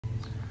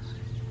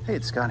Hey,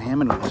 it's Scott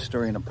Hammond with A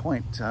Story and a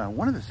Point.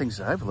 One of the things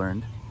that I've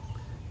learned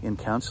in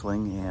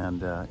counseling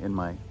and in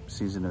my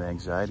season of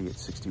anxiety at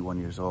 61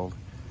 years old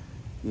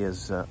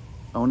is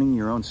owning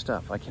your own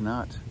stuff. I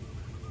cannot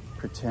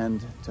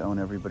pretend to own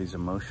everybody's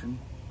emotion,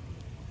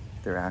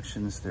 their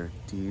actions, their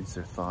deeds,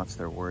 their thoughts,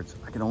 their words.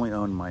 I can only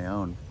own my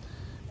own,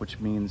 which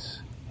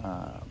means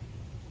kind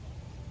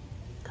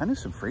of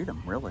some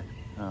freedom, really.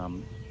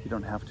 You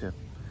don't have to,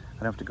 I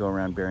don't have to go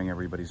around bearing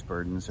everybody's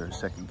burdens or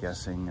second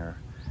guessing or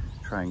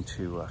trying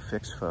to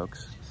fix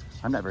folks.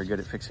 I'm not very good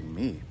at fixing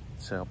me.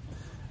 So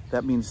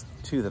that means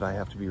too that I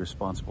have to be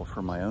responsible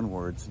for my own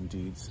words and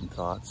deeds and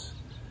thoughts,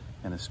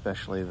 and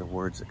especially the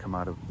words that come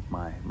out of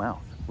my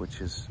mouth,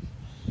 which is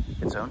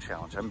its own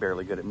challenge. I'm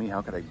barely good at me.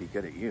 How could I be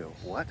good at you?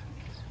 What?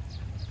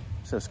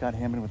 So Scott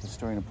Hammond with A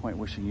Story and a Point,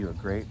 wishing you a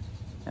great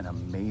and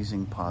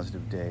amazing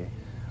positive day.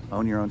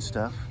 Own your own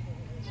stuff.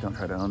 Don't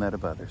try to own that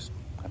of others.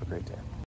 Have a great day.